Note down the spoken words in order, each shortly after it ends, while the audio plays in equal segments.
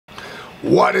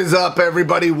What is up,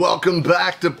 everybody? Welcome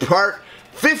back to part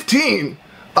 15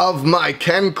 of my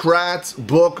Ken Kratz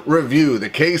book review, The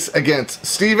Case Against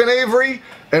Steven Avery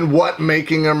and What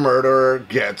Making a Murderer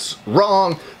Gets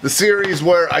Wrong, the series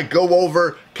where I go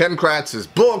over Ken Kratz's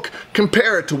book,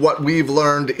 compare it to what we've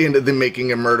learned in the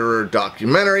Making a Murderer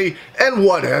documentary, and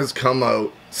what has come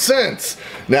out since.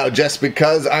 Now, just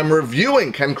because I'm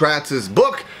reviewing Ken Kratz's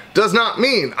book does not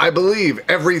mean I believe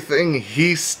everything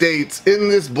he states in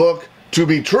this book to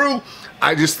be true.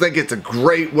 I just think it's a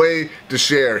great way to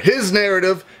share his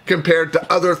narrative compared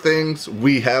to other things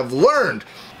we have learned.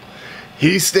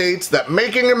 He states that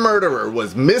Making a Murderer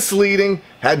was misleading,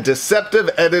 had deceptive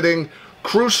editing,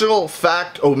 crucial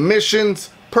fact omissions,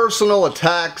 personal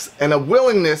attacks, and a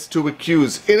willingness to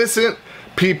accuse innocent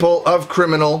people of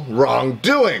criminal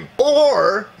wrongdoing.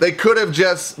 Or they could have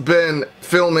just been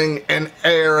filming and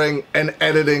airing and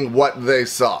editing what they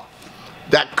saw.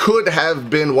 That could have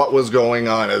been what was going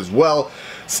on as well,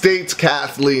 states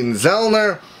Kathleen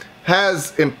Zellner,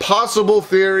 has impossible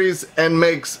theories and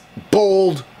makes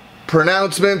bold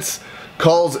pronouncements,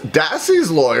 calls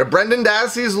Dassey's lawyer, Brendan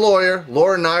Dassey's lawyer,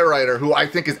 Laura Nyrider, who I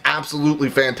think is absolutely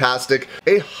fantastic,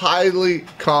 a highly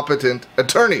competent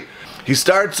attorney. He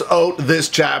starts out this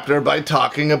chapter by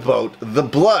talking about the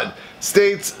blood,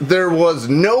 states there was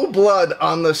no blood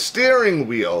on the steering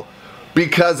wheel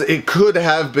because it could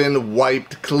have been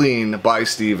wiped clean by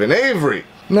Steven Avery.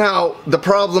 Now, the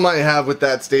problem I have with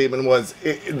that statement was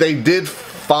they did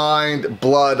find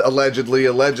blood, allegedly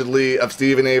of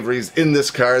Steven Avery's in this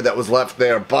car that was left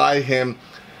there by him.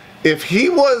 If he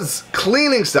was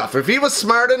cleaning stuff, if he was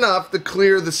smart enough to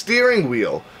clear the steering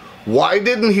wheel, why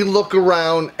didn't he look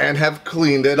around and have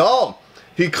cleaned it all?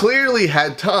 He clearly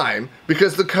had time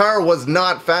because the car was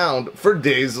not found for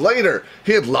days later.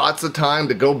 He had lots of time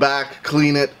to go back,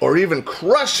 clean it, or even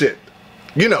crush it.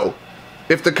 You know,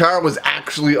 if the car was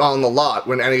actually on the lot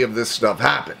when any of this stuff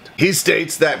happened. He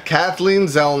states that Kathleen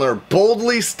Zellner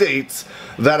boldly states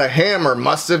that a hammer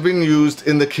must have been used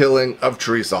in the killing of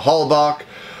Teresa Halbach,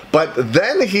 but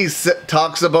then he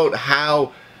talks about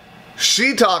how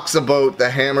she talks about the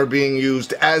hammer being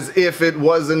used as if it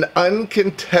was an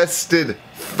uncontested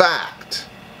fact,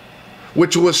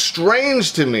 which was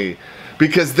strange to me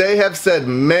because they have said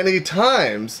many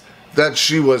times that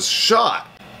she was shot.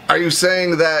 Are you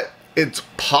saying that it's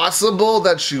possible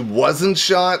that she wasn't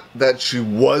shot, that she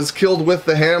was killed with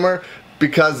the hammer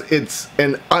because it's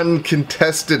an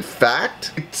uncontested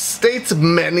fact? It states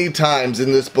many times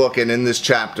in this book and in this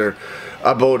chapter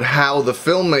about how the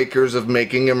filmmakers of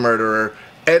Making a Murderer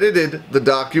edited the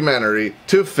documentary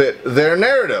to fit their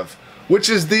narrative, which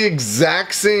is the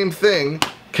exact same thing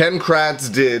Ken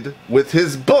Kratz did with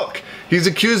his book. He's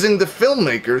accusing the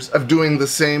filmmakers of doing the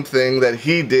same thing that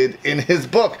he did in his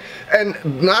book. And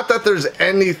not that there's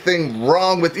anything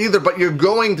wrong with either, but you're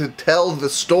going to tell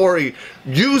the story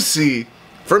you see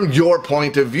from your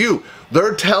point of view.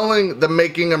 They're telling the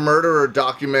Making a Murderer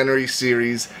documentary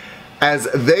series as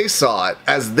they saw it,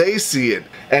 as they see it.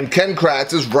 And Ken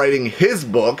Kratz is writing his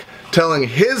book, telling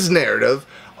his narrative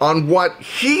on what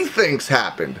he thinks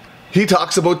happened. He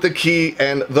talks about the key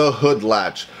and the hood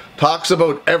latch, talks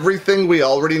about everything we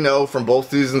already know from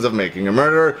both seasons of Making a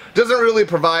Murderer, doesn't really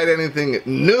provide anything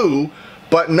new,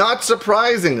 but not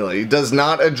surprisingly does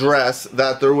not address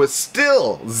that there was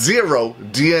still zero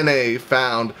DNA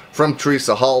found from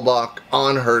Teresa Halbach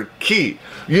on her key.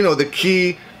 You know, the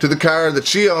key to the car that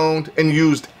she owned and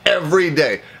used every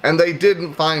day. And they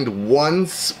didn't find one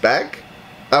speck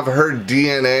of her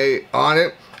DNA on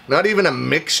it, not even a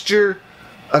mixture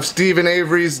of Steven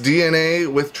Avery's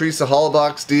DNA with Teresa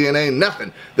Halbach's DNA,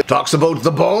 nothing. That talks about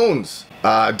the bones.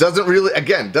 Doesn't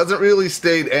really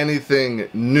state anything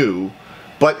new,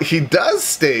 but he does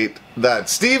state that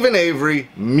Steven Avery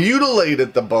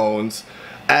mutilated the bones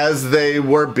as they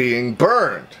were being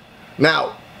burned.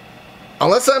 Now,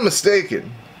 unless I'm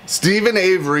mistaken, Steven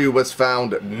Avery was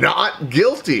found not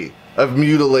guilty of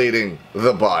mutilating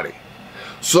the body.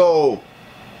 So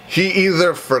he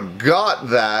either forgot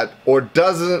that or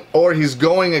doesn't, or he's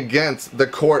going against the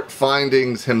court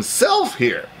findings himself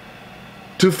here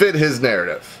to fit his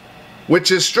narrative,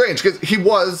 which is strange because he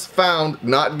was found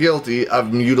not guilty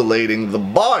of mutilating the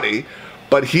body,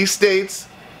 but he states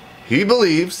he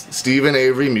believes Steven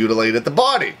Avery mutilated the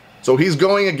body. So he's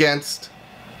going against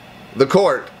the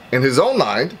court in his own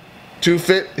mind to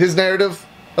fit his narrative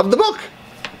of the book,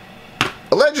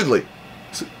 allegedly.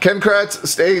 Ken Kratz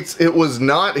states it was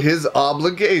not his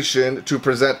obligation to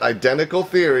present identical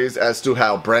theories as to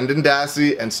how Brendan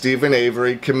Dassey and Steven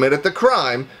Avery committed the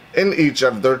crime in each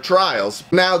of their trials.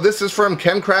 Now, this is from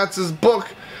Ken Kratz's book.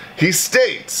 He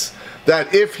states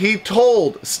that if he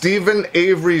told Stephen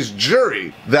Avery's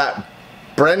jury that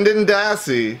Brendan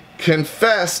Dassey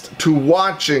confessed to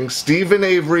watching Stephen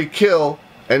Avery kill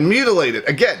and mutilate it,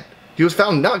 again, he was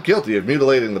found not guilty of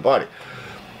mutilating the body,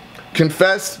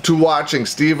 confessed to watching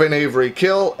Stephen Avery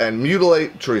kill and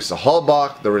mutilate Teresa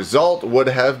Halbach, the result would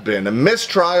have been a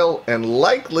mistrial and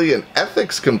likely an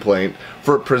ethics complaint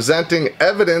for presenting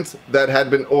evidence that had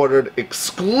been ordered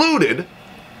excluded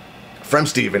from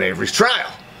Stephen Avery's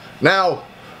trial. Now,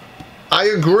 I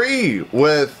agree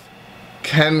with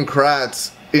Ken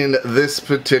Kratz in this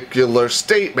particular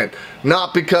statement,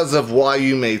 not because of why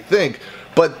you may think,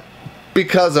 but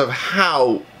because of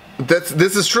how,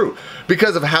 this is true,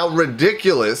 because of how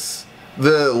ridiculous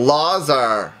the laws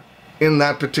are in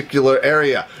that particular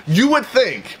area. You would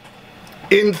think,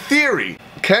 in theory,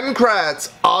 Ken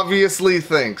Kratz obviously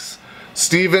thinks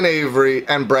Stephen Avery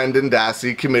and Brendan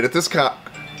Dassey committed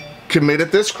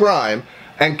this crime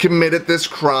and committed this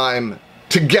crime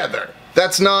together.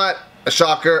 That's not a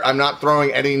shocker. I'm not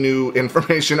throwing any new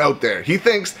information out there. He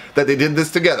thinks that they did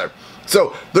this together.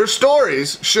 So their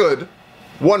stories should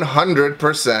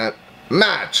 100%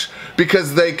 match,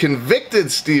 because they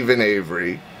convicted Stephen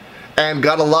Avery and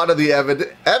got a lot of the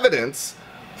evidence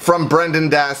from Brendan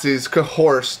Dassey's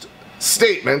coerced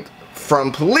statement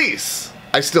from police.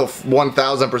 I still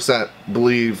 1000%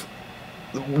 believe,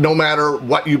 no matter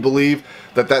what you believe,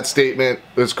 that statement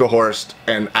is coerced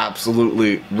and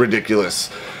absolutely ridiculous.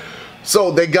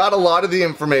 So they got a lot of the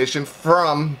information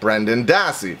from Brendan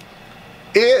Dassey.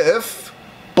 If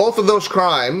both of those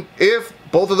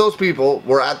people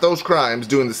were at those crimes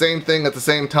doing the same thing at the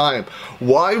same time,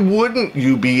 why wouldn't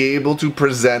you be able to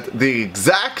present the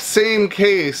exact same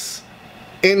case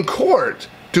in court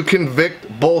to convict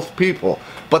both people?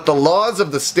 But the laws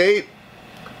of the state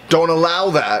don't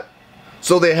allow that,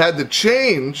 so they had to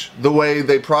change the way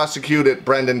they prosecuted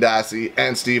Brendan Dassey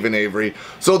and Stephen Avery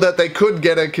so that they could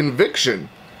get a conviction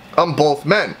on both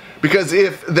men. Because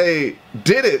if they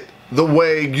did it the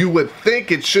way you would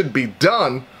think it should be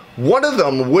done, one of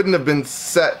them wouldn't have been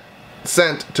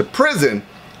sent to prison.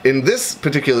 In this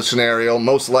particular scenario,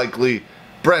 most likely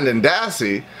Brendan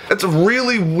Dassey. It's a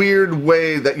really weird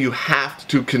way that you have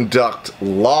to conduct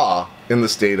law in the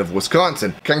state of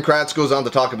Wisconsin. Ken Kratz goes on to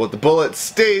talk about the bullet,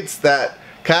 states that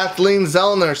Kathleen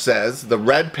Zellner says the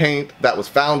red paint that was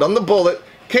found on the bullet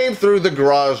came through the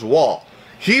garage wall.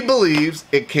 He believes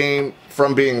it came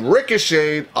from being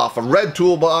ricocheted off a red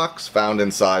toolbox found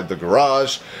inside the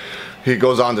garage. He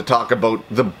goes on to talk about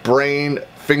the brain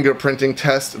fingerprinting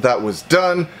test that was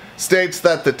done, states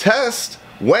that the test,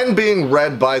 when being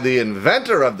read by the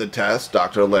inventor of the test,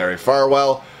 Dr. Larry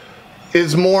Farwell,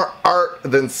 is more art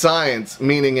than science,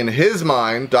 meaning in his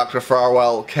mind, Dr.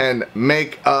 Farwell can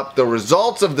make up the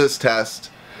results of this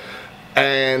test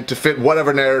and to fit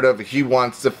whatever narrative he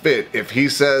wants to fit. If he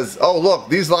says, oh look,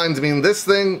 these lines mean this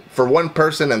thing for one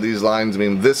person and these lines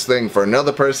mean this thing for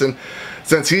another person,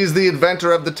 since he's the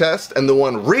inventor of the test and the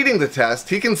one reading the test,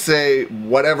 he can say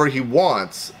whatever he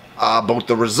wants about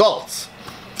the results.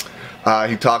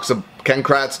 Ken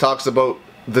Kratz talks about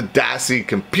the Dassey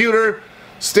computer,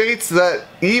 states that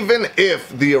even if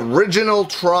the original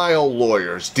trial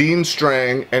lawyers, Dean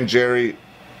Strang and Jerry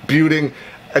Buting,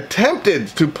 attempted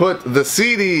to put the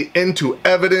CD into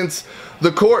evidence,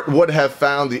 the court would have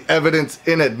found the evidence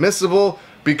inadmissible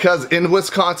because in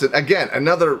Wisconsin, again,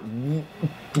 another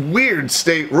weird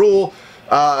state rule,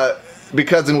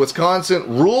 because in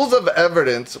Wisconsin, rules of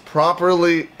evidence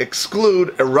properly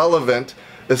exclude irrelevant,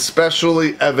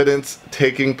 especially evidence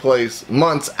taking place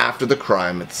months after the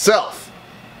crime itself.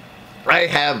 I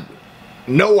have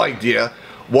no idea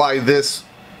why this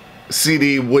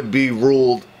CD would be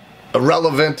ruled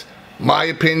irrelevant. My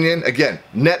opinion, again,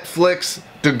 Netflix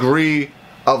degree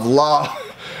of law.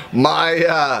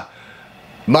 My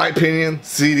opinion,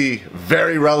 CD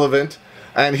very relevant.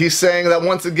 And he's saying that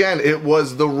once again, it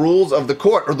was the rules of the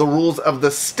court or the rules of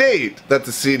the state that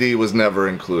the CD was never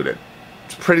included.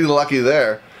 It's pretty lucky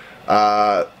there.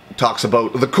 Talks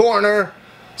about the coroner,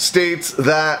 states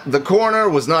that the coroner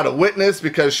was not a witness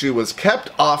because she was kept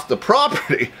off the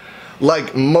property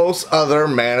like most other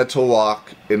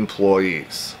Manitowoc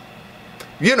employees.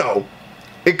 You know,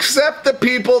 except the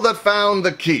people that found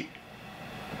the key.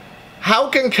 How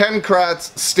can Ken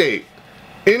Kratz state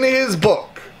in his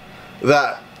book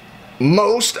that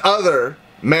most other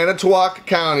Manitowoc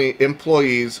County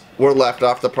employees were left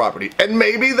off the property? And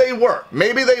maybe they were.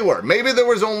 Maybe they were. Maybe there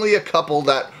was only a couple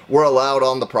that were allowed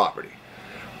on the property.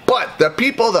 But the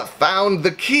people that found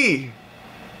the key,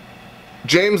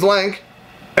 James Lank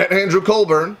and Andrew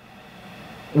Colburn,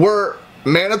 were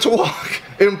Manitowoc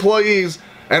employees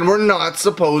and were not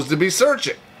supposed to be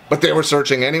searching. but they were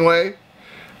searching anyway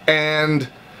and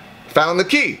found the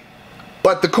key.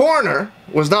 But the coroner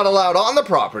was not allowed on the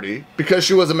property because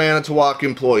she was a Manitowoc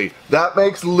employee. That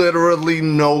makes literally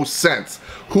no sense.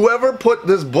 Whoever put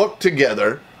this book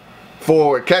together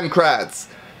for Ken Kratz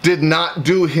did not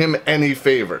do him any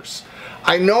favors.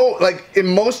 I know, like, in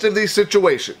most of these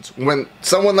situations, when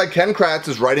someone like Ken Kratz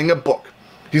is writing a book,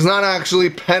 he's not actually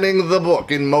penning the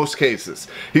book in most cases.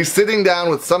 He's sitting down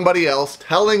with somebody else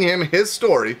telling him his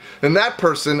story, and that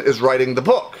person is writing the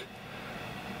book.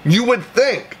 You would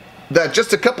think that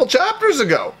just a couple chapters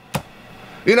ago,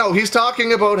 you know, he's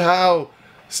talking about how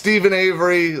Stephen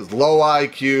Avery is low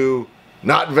IQ,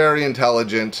 not very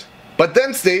intelligent, but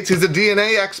then states he's a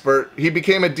DNA expert. He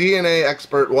became a DNA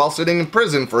expert while sitting in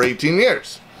prison for 18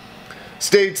 years.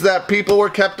 States that people were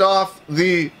kept off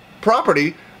the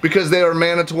property because they were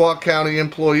Manitowoc County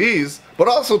employees, but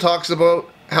also talks about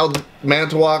how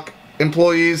Manitowoc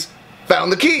employees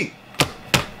found the key.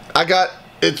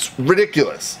 It's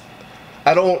ridiculous.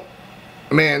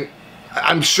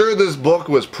 I'm sure this book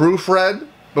was proofread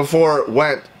before it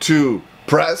went to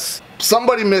press.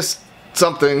 Somebody missed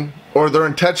something, or they're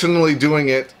intentionally doing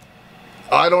it.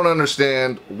 I don't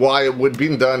understand why it would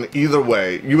be done either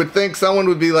way. You would think someone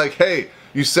would be like, hey,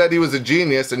 you said he was a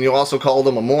genius and you also called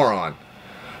him a moron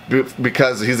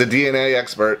because he's a DNA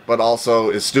expert but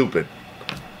also is stupid.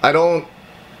 I don't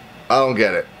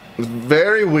get it.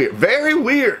 Very weird. Very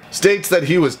weird. States that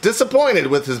he was disappointed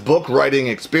with his book writing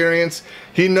experience.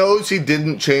 He knows he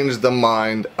didn't change the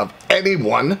mind of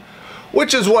anyone,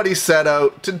 which is what he set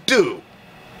out to do.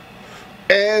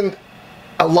 And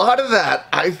a lot of that,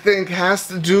 I think, has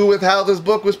to do with how this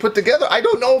book was put together. I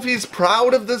don't know if he's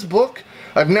proud of this book.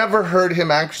 I've never heard him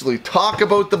actually talk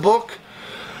about the book.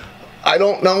 I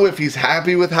don't know if he's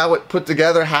happy with how it put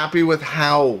together, happy with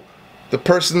how the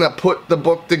person that put the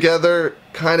book together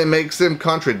kind of makes him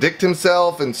contradict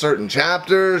himself in certain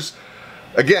chapters.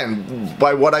 Again,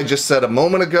 by what I just said a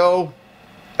moment ago,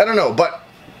 I don't know. But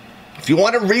if you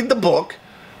want to read the book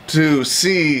to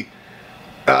see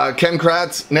Ken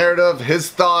Kratz's narrative, his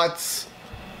thoughts,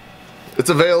 it's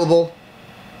available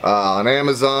on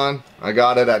Amazon. I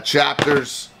got it at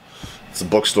Chapters. It's a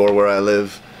bookstore where I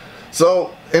live.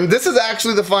 So, and this is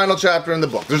actually the final chapter in the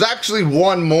book. There's actually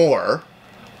one more,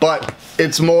 but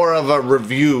it's more of a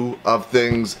review of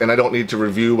things, and I don't need to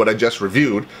review what I just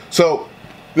reviewed. So,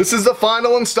 this is the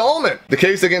final installment. The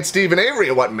case against Stephen Avery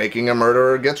and what making a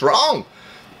murderer gets wrong.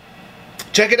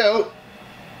 Check it out.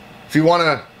 If you want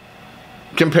to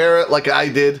compare it like I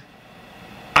did,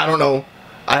 I don't know.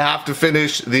 I have to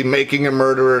finish the Making a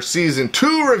Murderer Season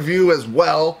 2 review as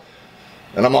well.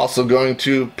 And I'm also going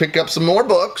to pick up some more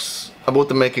books about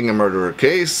the Making a Murderer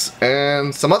case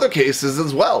and some other cases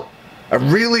as well. I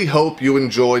really hope you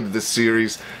enjoyed this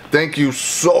series. Thank you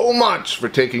so much for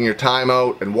taking your time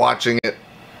out and watching it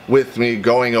with me,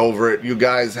 going over it. You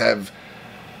guys have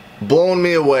blown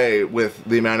me away with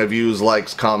the amount of views,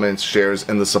 likes, comments, shares,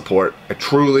 and the support. I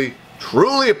truly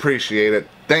appreciate it.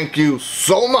 Thank you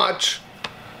so much.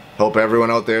 Hope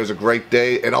everyone out there has a great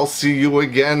day, and I'll see you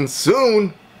again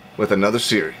soon with another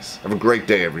series. Have a great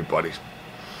day, everybody.